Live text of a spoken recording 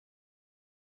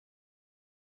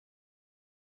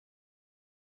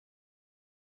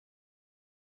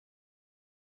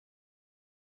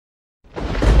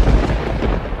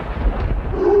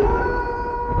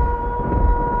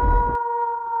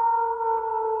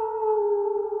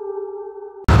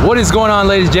What is going on,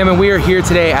 ladies and gentlemen? We are here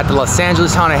today at the Los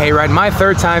Angeles Haunted Hayride. My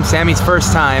third time, Sammy's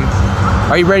first time.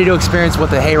 Are you ready to experience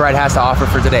what the hayride has to offer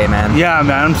for today, man? Yeah,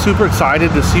 man, I'm super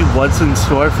excited to see what's in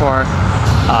store for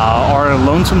our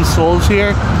lonesome souls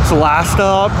here. It's the last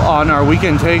stop on our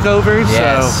weekend takeovers.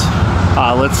 Yes.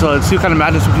 So let's see what kind of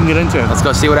madness we can get into. Let's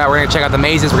go see what we're gonna check out the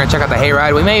mazes. We're gonna check out the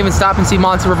hayride. We may even stop and see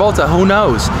Monster Revolta. Who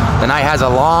knows? The night has a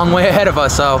long way ahead of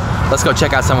us, so let's go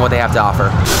check out some of what they have to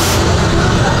offer.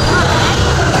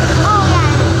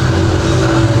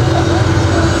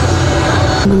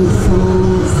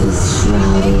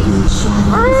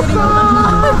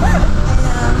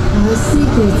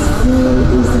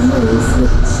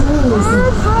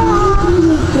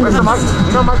 Where's the Michael?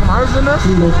 You know Michael Myers in this?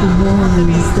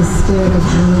 The spirit of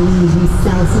Halloween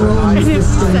himself roams the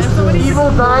streets. Evil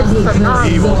dies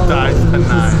tonight. Evil dies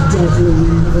tonight. Deadly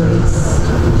embrace.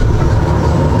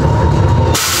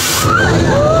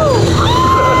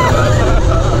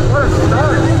 What a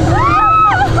start.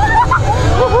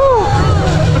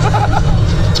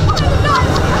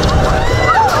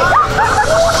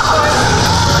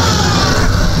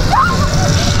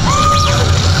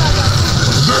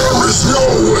 No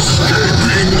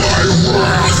escaping my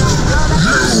wrath.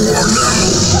 You are now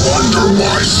under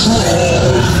my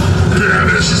thrall.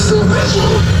 Banished forever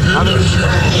in the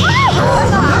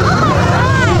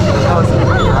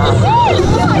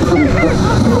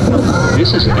This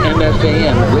is an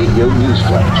MFAM radio news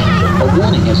flash. A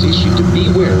warning has issued to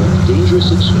beware of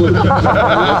dangerous explosions in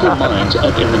local mines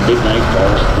up in the Midnight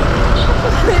Falls.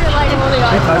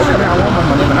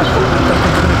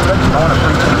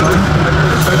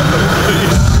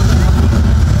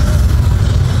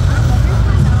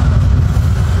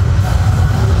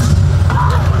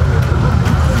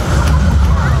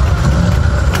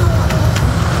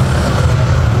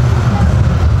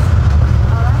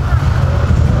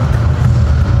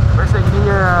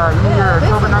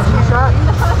 COVID-19 shot?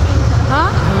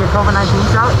 Huh? You need your COVID-19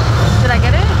 shot? Did I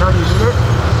get it? No, do you need it?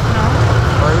 No.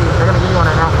 Well, they're gonna give you one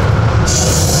right now.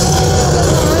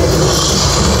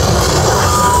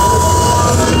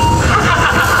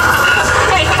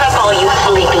 Wake up, all you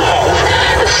sleepyheads.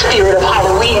 The spirit of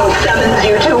Halloween summons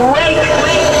you to wake.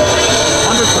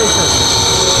 Undertaker.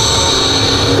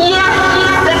 Yes,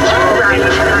 that's right.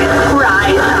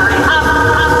 Rise up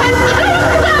and take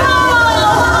them all.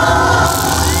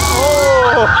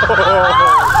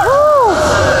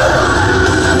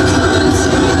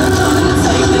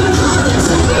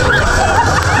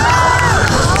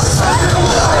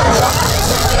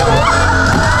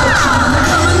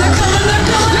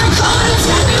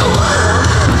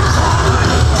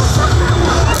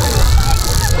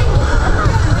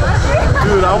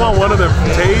 Dude, I want one of them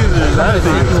tasers. That is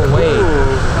away.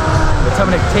 It's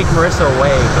coming to take Marissa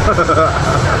away.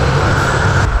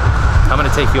 I'm gonna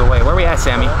take you away. Where are we at,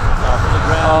 Sammy?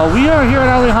 We are here at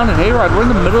LA Haunted Hayride. We're in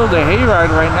the middle of the hayride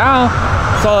right now.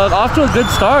 So off to a good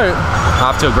start.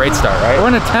 Off to a great start, right? We're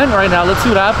in a tent right now. Let's see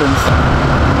what happens.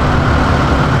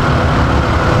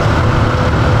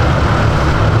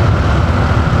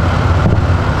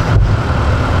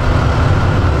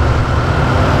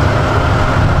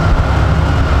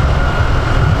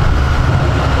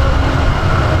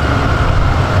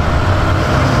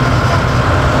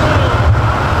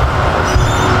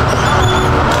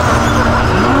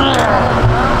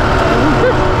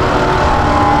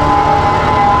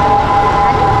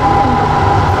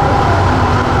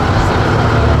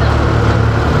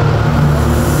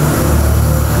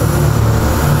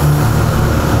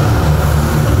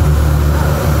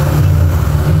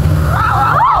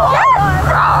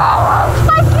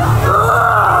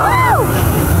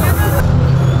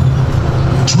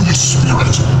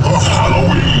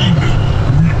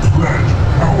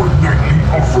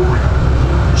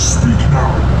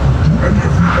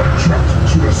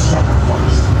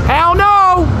 Hell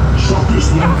no! Shall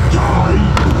this lamb die?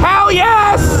 Hell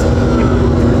yes!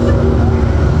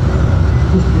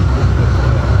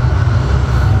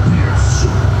 Yes.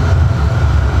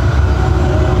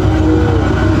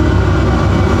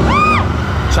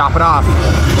 Chop it off.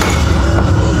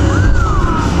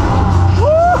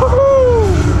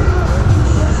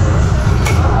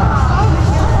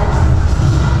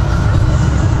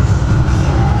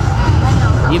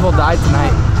 Evil died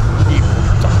tonight.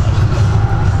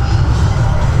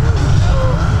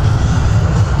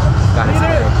 Got it.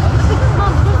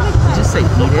 Did you just say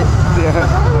eat it? Yeah.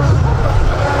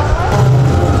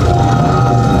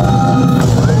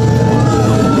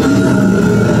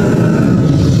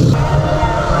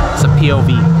 It's a POV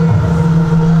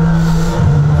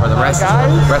for the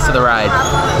rest of the ride.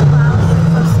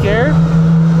 I'm scared.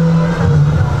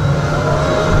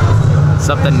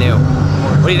 Something new.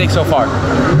 What do you think so far?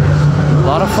 A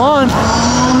lot of fun.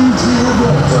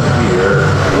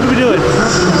 What are we doing?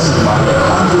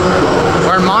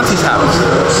 We're in Monty's house.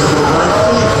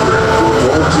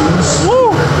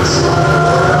 Woo!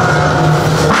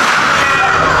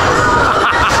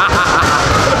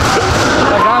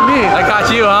 That got me. That got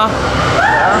you, huh?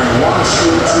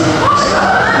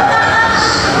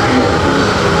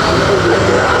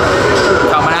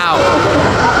 Coming out.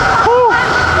 Woo!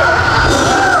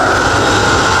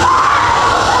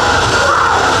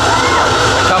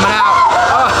 Coming out.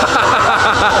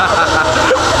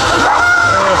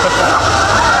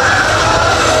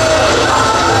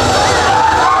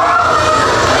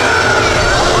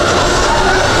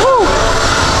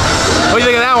 What do you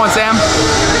think of that one, Sam?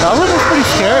 That one was pretty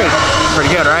scary.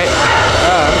 Pretty good, right?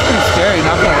 Yeah, it was pretty scary,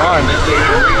 not gonna lie.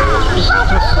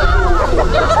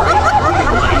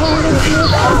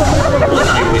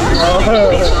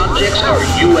 These objects are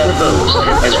UFOs,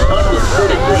 as one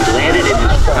reportedly landed in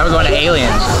his Now we're going to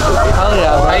aliens. Hell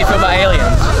yeah, How bro. do you feel about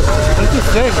aliens? This is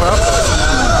sick, bro.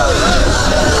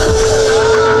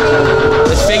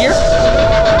 This figure?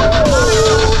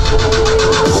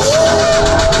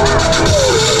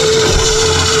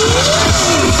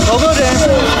 Go go Dan.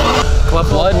 Club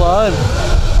Blood? Blood.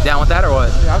 Down with that or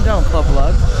what? Yeah, I'm down with Club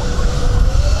Blood.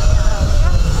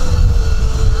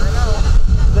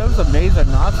 That was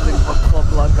amazing. Not to think what Club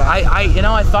Blood got. You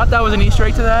know, I thought that was an Easter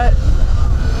egg to that.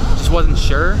 Just wasn't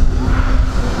sure.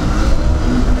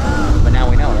 But now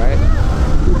we know, right?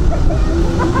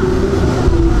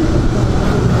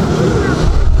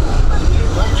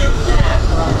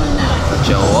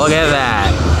 Joe, look at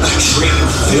that.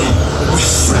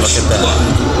 Look at that.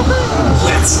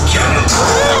 Let's get it.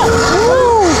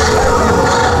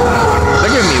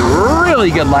 They're giving me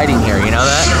really good lighting here, you know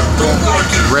that?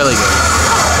 Really good.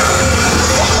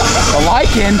 The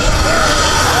lichen.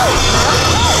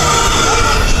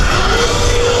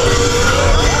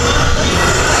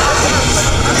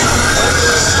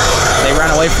 They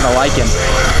ran away from the lichen. I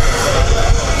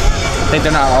think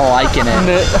they're not all liking it.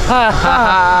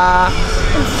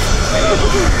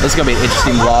 This is gonna be an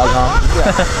interesting vlog, huh?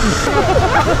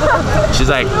 She's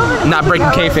like, not breaking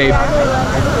kayfabe.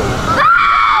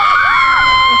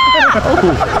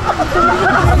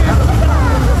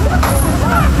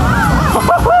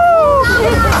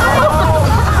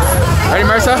 Ready,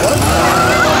 Marissa?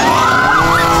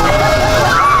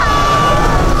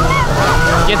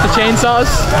 Get the chainsaws.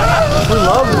 We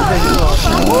love the chainsaws.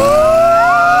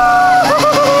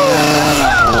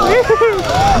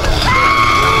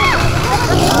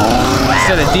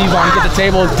 Instead of Devon get the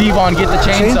table, Devon get the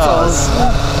chainsaws.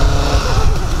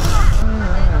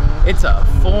 It's a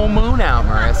full moon out,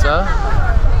 Marissa.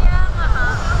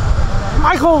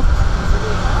 Michael!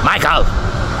 Michael!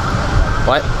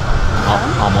 What? Oh,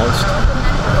 almost.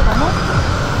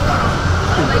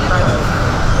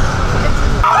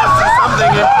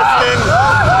 Something interesting.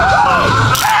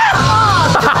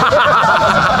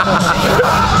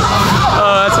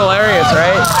 Oh, that's hilarious,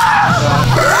 right?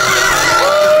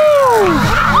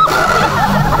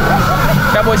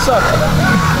 Cowboys suck.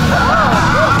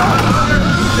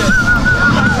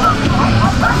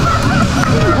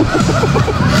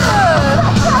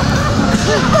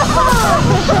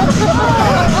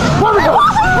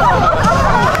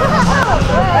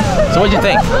 So what'd you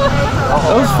think?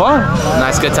 It was fun.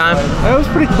 Nice, good time? It was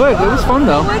pretty quick. It was fun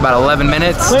though. About 11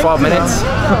 minutes, 12 minutes.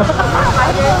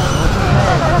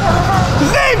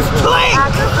 His name's Blake!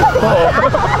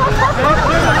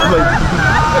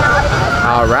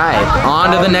 All right,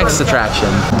 on to the next attraction.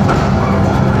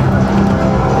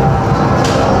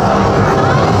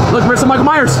 Look, Marissa, Michael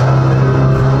Myers.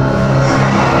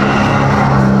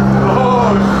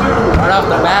 Oh, shoot. Right off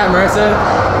the bat, Marissa,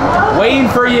 waiting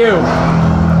for you.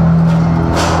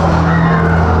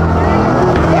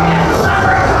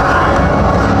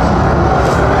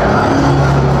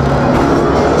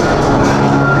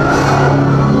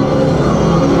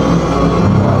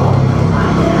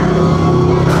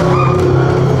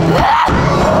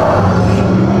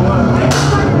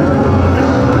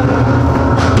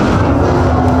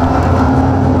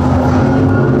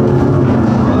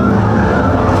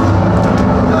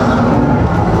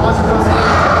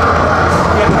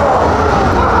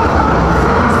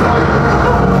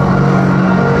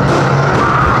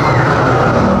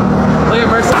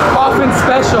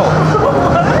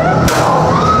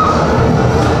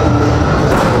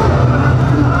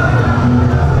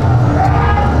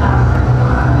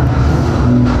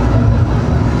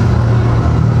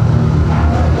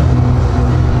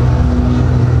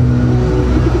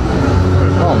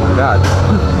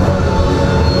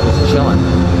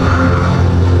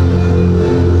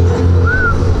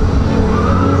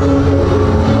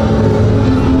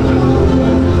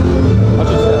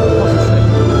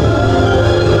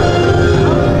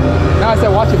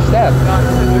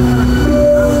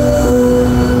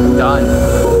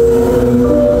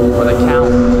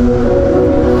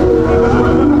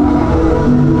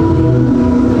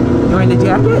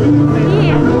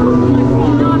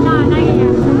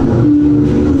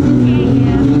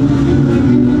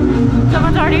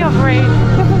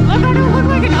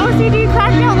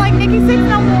 56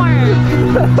 no more.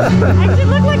 I should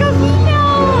look like a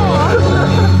female.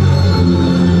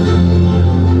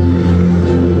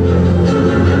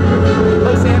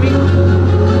 Look, Sammy.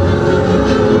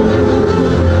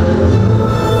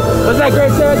 What's that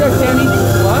great there, Sammy?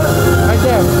 What? Right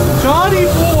there. Johnny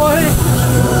boy!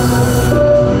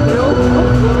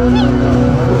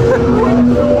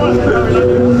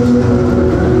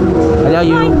 I know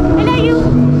you. I know you.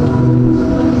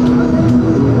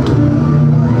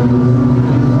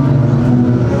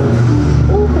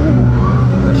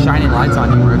 The shining lights on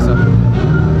you, Marissa.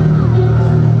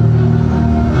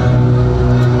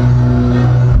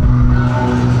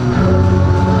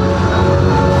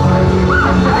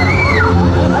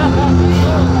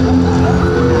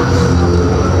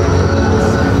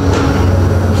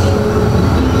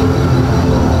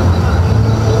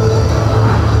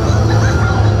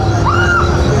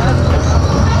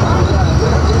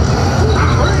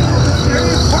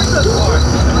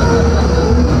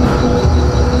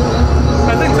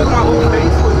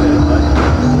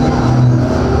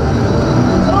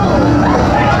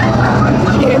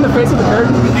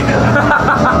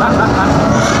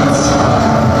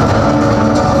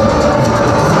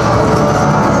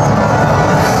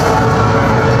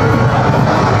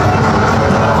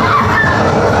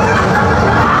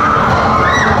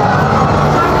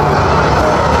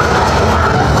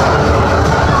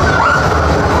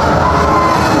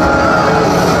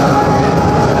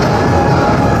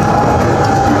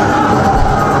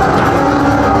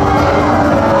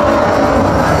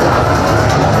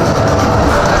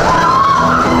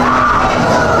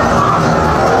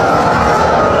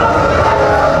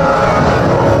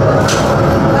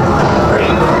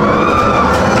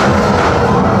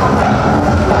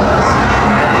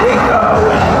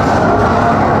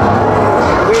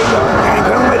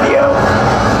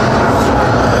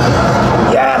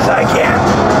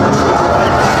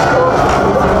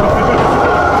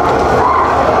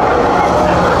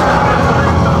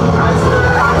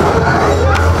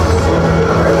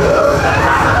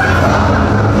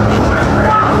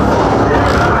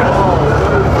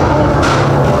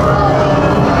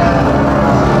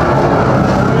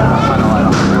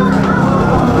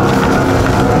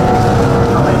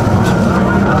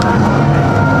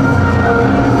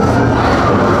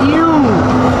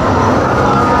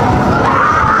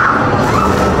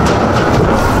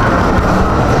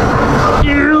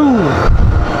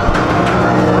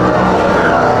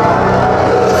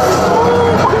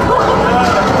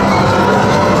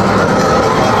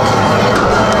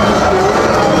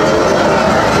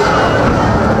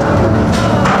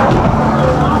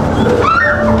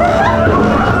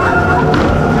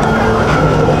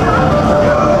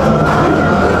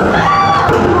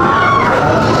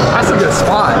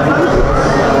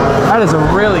 That is a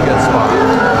really good spot.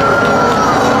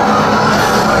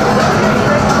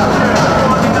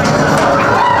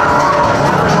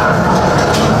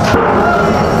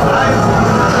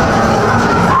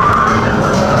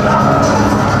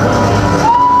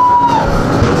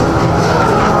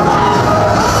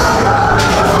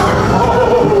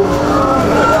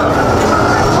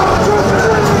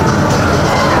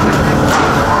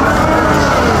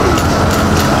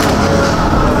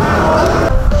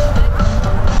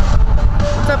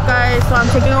 So I'm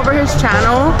taking over his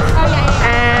channel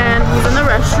and he's in the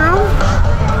restroom.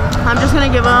 I'm just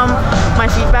gonna give him my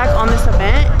feedback on this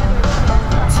event.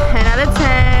 10 out of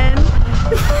 10.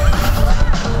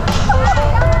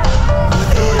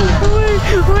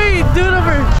 wait, do it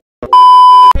over.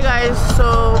 Hey guys,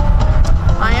 so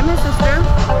I am his sister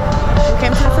who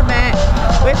came to this event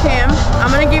with him.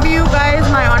 I'm gonna give you guys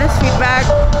my honest feedback.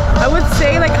 I would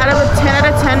say like out of a 10 out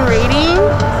of 10 rating,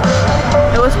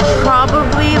 it was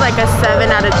probably like a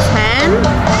 7 out of 10.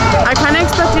 I kind of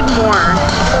expected more.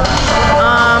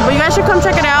 But you guys should come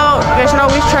check it out. You guys should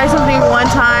always try something one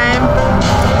time.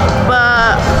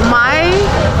 But my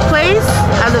place,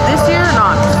 as of this year,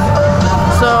 not.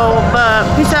 So, but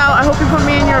peace out. I hope you put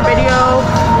me in your video.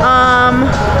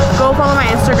 Go follow my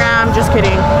Instagram. Just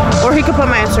kidding. Or he could put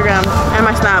my Instagram and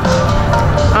my Snap.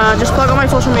 Just plug on my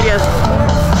social medias.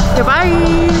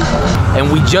 Goodbye. And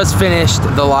we just finished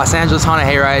the Los Angeles Haunted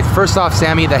Hayride. First off,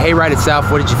 Sammy, the hayride itself,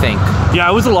 what did you think? Yeah,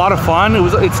 it was a lot of fun.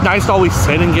 It's nice to always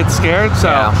sit and get scared, so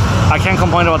yeah. I can't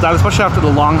complain about that, especially after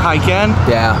the long hike in.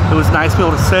 Yeah. It was nice to be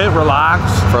able to sit, relax.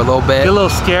 For a little bit. Get a little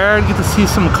scared, get to see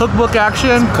some cookbook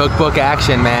action. Cookbook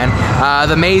action, man.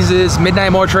 The mazes,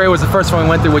 Midnight Mortuary was the first one we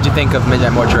went through. What'd you think of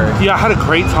Midnight Mortuary? Yeah, I had a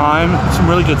great time. Some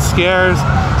really good scares.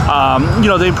 You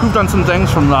know, they improved on some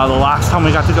things from the last time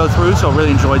we got to go through, so I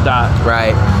really enjoyed enjoyed that.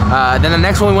 Right. Then the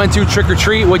next one we went to, Trick or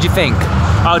Treat. What'd you think?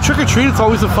 Trick or Treat, it's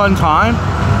always a fun time.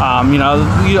 You know,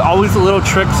 always the little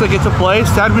tricks that get to play.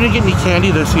 Sad we didn't get any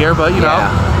candy this year, but you know,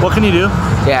 what can you do?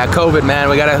 Yeah, COVID, man.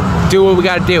 We gotta do what we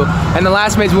gotta do. And the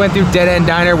last maze we went through, Dead End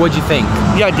Diner. What'd you think?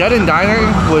 Yeah, Dead End Diner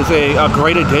was a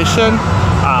great addition.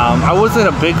 I wasn't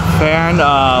a big fan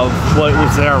of what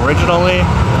was there originally.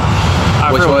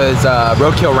 Which was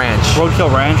Roadkill Ranch.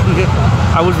 Roadkill Ranch.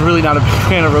 I was really not a big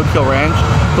fan of Roadkill Ranch.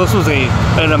 This was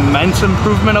an immense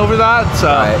improvement over that,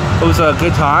 so it was a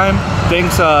good time.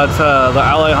 Thanks to the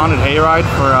LA Haunted Hayride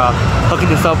for hooking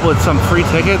us up with some free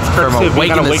tickets, courtesy of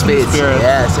Awaken the Spirits.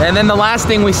 Yes, and then the last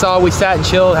thing we saw, we sat and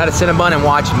chilled, had a Cinnabon and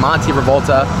watched Monty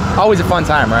Revolta. Always a fun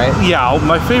time, right? Yeah,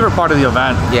 my favorite part of the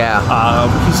event. Yeah.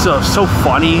 He's so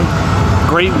funny.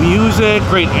 Great music,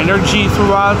 great energy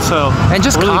throughout, so and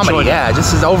just really comedy,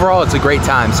 just as overall it's a great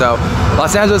time. So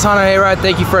Los Angeles Haunted Hayride,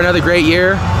 thank you for another great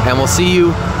year, and we'll see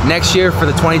you next year for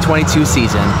the 2022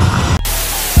 season.